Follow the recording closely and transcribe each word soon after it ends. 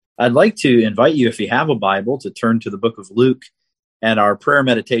I'd like to invite you, if you have a Bible, to turn to the book of Luke. And our prayer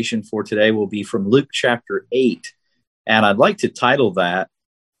meditation for today will be from Luke chapter 8. And I'd like to title that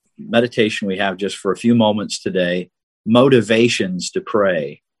meditation we have just for a few moments today, Motivations to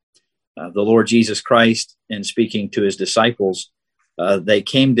Pray. The Lord Jesus Christ, in speaking to his disciples, they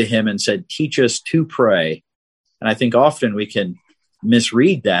came to him and said, "Teach us to pray." And I think often we can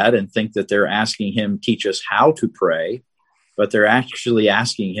misread that and think that they're asking him, teach us how to pray, but they're actually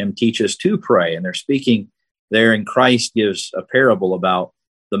asking him, teach us to pray. And they're speaking there, and Christ gives a parable about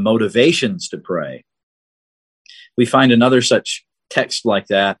the motivations to pray. We find another such text like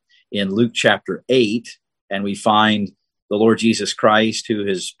that in Luke chapter 8, and we find the Lord Jesus Christ, who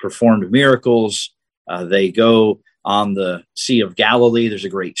has performed miracles. They go on the Sea of Galilee. There's a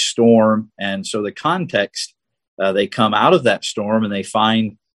great storm. And so the context, they come out of that storm and they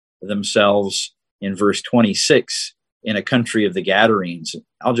find themselves in verse 26 in a country of the Gadarenes.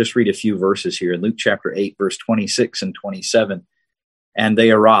 I'll just read a few verses here in Luke chapter 8, verse 26 and 27. "And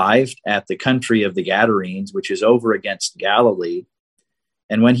they arrived at the country of the Gadarenes, which is over against Galilee.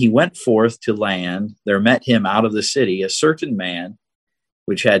 And when he went forth to land, there met him out of the city a certain man,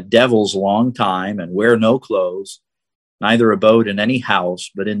 which had devils long time, and wear no clothes, neither abode in any house,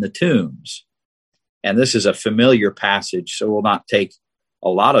 but in the tombs." And this is a familiar passage, so we'll not take a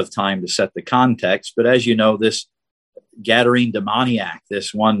lot of time to set the context. But as you know, this Gadarene demoniac,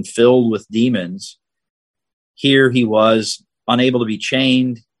 this one filled with demons, here he was unable to be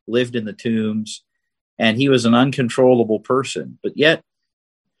chained, lived in the tombs, and he was an uncontrollable person. But yet,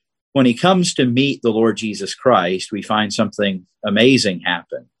 when he comes to meet the Lord Jesus Christ, we find something amazing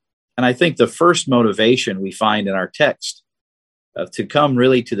happen. And I think the first motivation we find in our text to come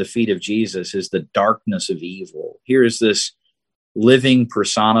really to the feet of Jesus is the darkness of evil. Here is this living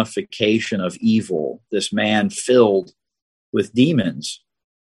personification of evil, this man filled with demons.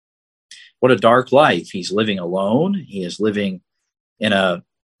 What a dark life. He's living alone. He is living in a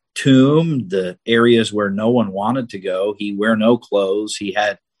tomb, the areas where no one wanted to go. He wear no clothes. He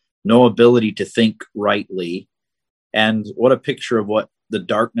had no ability to think rightly. And what a picture of what the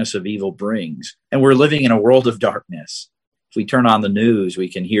darkness of evil brings. And we're living in a world of darkness. If we turn on the news, we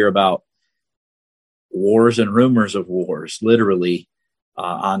can hear about wars and rumors of wars, literally,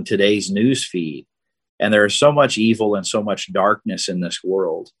 on today's news feed. And there is so much evil and so much darkness in this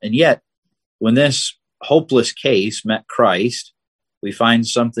world. And yet, when this hopeless case met Christ, we find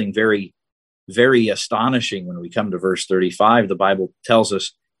something very, very astonishing when we come to verse 35. The Bible tells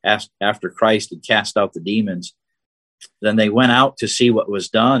us after Christ had cast out the demons, then they went out to see what was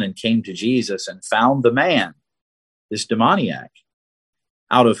done and came to Jesus and found the man, this demoniac,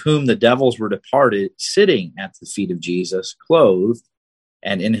 out of whom the devils were departed, sitting at the feet of Jesus, clothed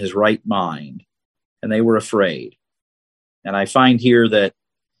and in his right mind. And they were afraid. And I find here that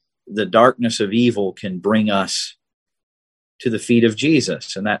the darkness of evil can bring us to the feet of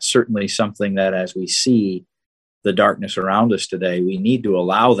Jesus. And that's certainly something that, as we see the darkness around us today, we need to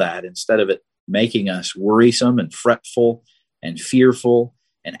allow that, instead of it making us worrisome and fretful and fearful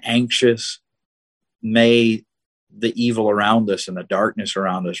and anxious. May the evil around us and the darkness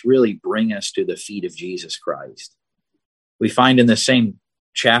around us really bring us to the feet of Jesus Christ. We find in the same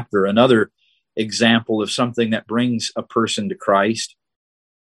chapter another example of something that brings a person to Christ.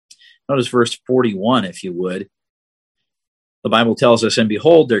 Notice verse 41, if you would. The Bible tells us, "And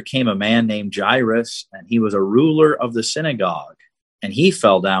behold, there came a man named Jairus, and he was a ruler of the synagogue. And he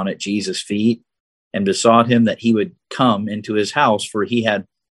fell down at Jesus' feet and besought him that he would come into his house, for he had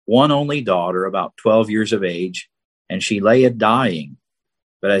one only daughter, about 12 years of age, and she lay a-dying.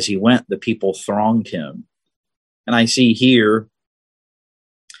 But as he went, the people thronged him." And I see here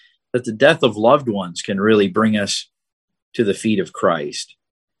that the death of loved ones can really bring us to the feet of Christ.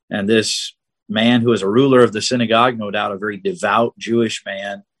 And this man, who is a ruler of the synagogue, no doubt a very devout Jewish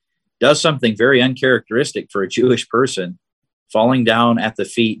man, does something very uncharacteristic for a Jewish person, falling down at the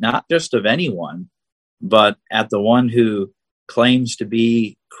feet, not just of anyone, but at the one who claims to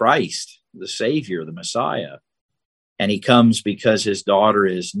be Christ, the Savior, the Messiah. And he comes because his daughter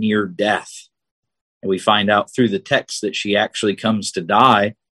is near death. And we find out through the text that she actually comes to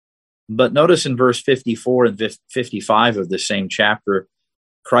die. But notice in verse 54 and 55 of the same chapter,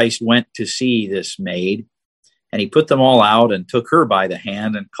 Christ went to see this maid, and he put them all out and took her by the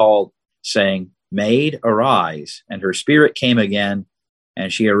hand and called, saying, "Maid, arise." And her spirit came again,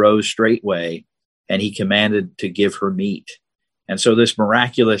 and she arose straightway, and he commanded to give her meat. And so this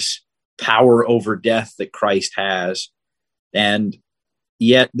miraculous power over death that Christ has, and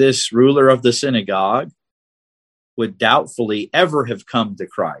yet this ruler of the synagogue would doubtfully ever have come to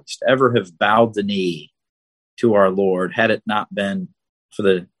Christ, ever have bowed the knee to our Lord, had it not been for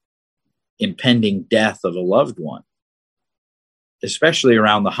the impending death of a loved one. Especially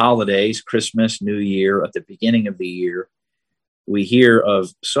around the holidays, Christmas, New Year, at the beginning of the year, we hear of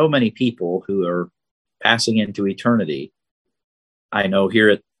so many people who are passing into eternity. I know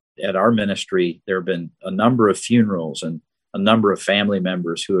here at our ministry, there have been a number of funerals and a number of family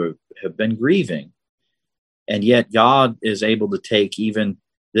members who have been grieving. And yet God is able to take even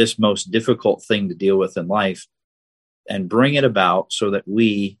this most difficult thing to deal with in life and bring it about so that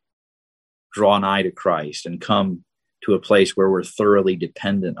we draw nigh to Christ and come to a place where we're thoroughly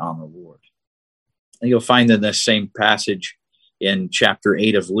dependent on the Lord. And you'll find in this same passage in chapter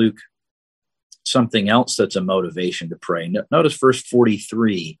 8 of Luke, something else that's a motivation to pray. Notice verse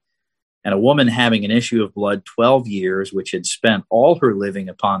 43. And a woman having an issue of blood 12 years, which had spent all her living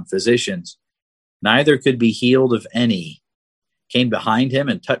upon physicians, neither could be healed of any, came behind him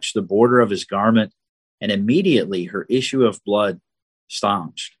and touched the border of his garment, and immediately her issue of blood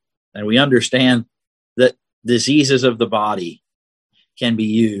staunched. And we understand that diseases of the body can be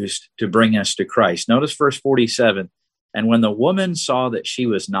used to bring us to Christ. Notice verse 47. And when the woman saw that she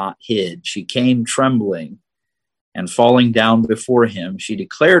was not hid, she came trembling, and falling down before him, she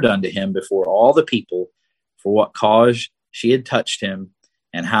declared unto him before all the people for what cause she had touched him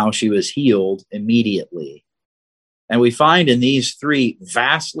and how she was healed immediately. And we find in these three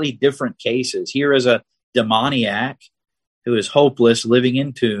vastly different cases, here is a demoniac who is hopeless, living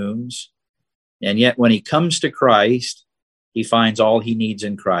in tombs. And yet when he comes to Christ, he finds all he needs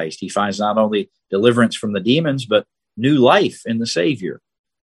in Christ. He finds not only deliverance from the demons, but new life in the Savior.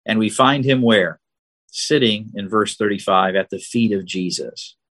 And we find him where? Sitting in verse 35 at the feet of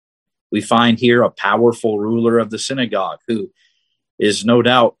Jesus. We find here a powerful ruler of the synagogue who is no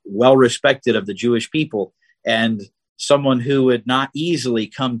doubt well respected of the Jewish people and someone who would not easily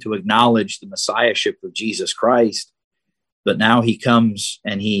come to acknowledge the messiahship of Jesus Christ. But now he comes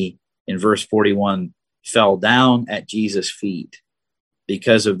and he, in verse 41, fell down at Jesus' feet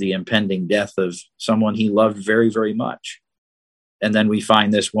because of the impending death of someone he loved very, very much. And then we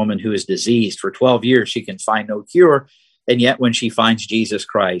find this woman who is diseased for 12 years. She can find no cure. And yet when she finds Jesus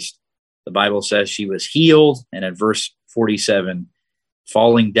Christ, the Bible says she was healed. And in verse 47,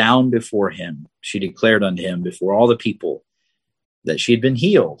 falling down before him, she declared unto him before all the people that she had been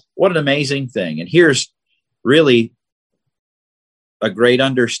healed. What an amazing thing. And here's really a great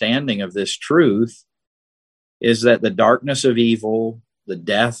understanding of this truth, is that the darkness of evil, the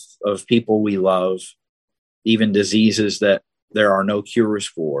death of people we love, even diseases that there are no cures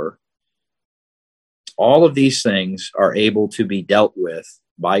for, all of these things are able to be dealt with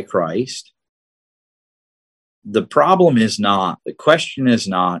by Christ. The problem is not, the question is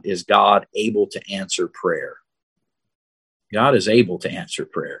not, is God able to answer prayer? God is able to answer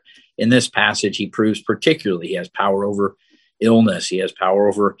prayer. In this passage, he proves particularly he has power over illness. He has power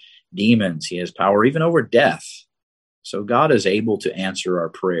over demons. He has power even over death. So God is able to answer our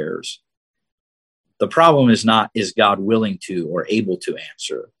prayers. The problem is not, is God willing to or able to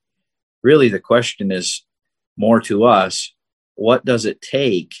answer? Really, the question is more to us, what does it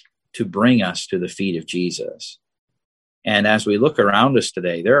take to bring us to the feet of Jesus? And as we look around us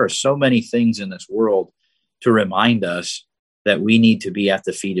today, there are so many things in this world to remind us that we need to be at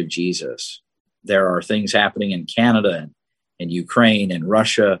the feet of Jesus. There are things happening in Canada and in Ukraine and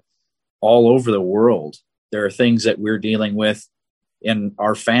Russia, all over the world. There are things that we're dealing with in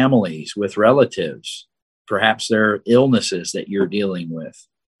our families, with relatives. Perhaps there are illnesses that you're dealing with.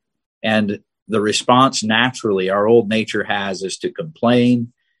 And the response naturally our old nature has is to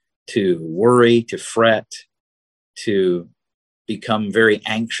complain, to worry, to fret, to become very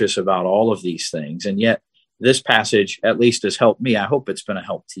anxious about all of these things. And yet this passage at least has helped me. I hope it's been a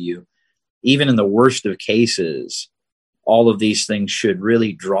help to you. Even in the worst of cases, all of these things should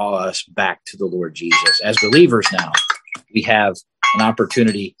really draw us back to the Lord Jesus. As believers now, we have an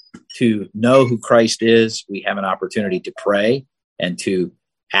opportunity to know who Christ is. We have an opportunity to pray and to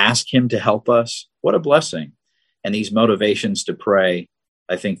ask him to help us. What a blessing. And these motivations to pray,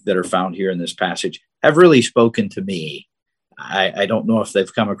 I think, that are found here in this passage have really spoken to me. I don't know if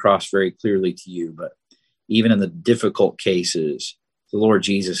they've come across very clearly to you, but even in the difficult cases, the Lord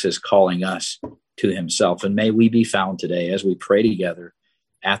Jesus is calling us to himself. And may we be found today as we pray together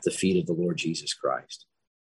at the feet of the Lord Jesus Christ.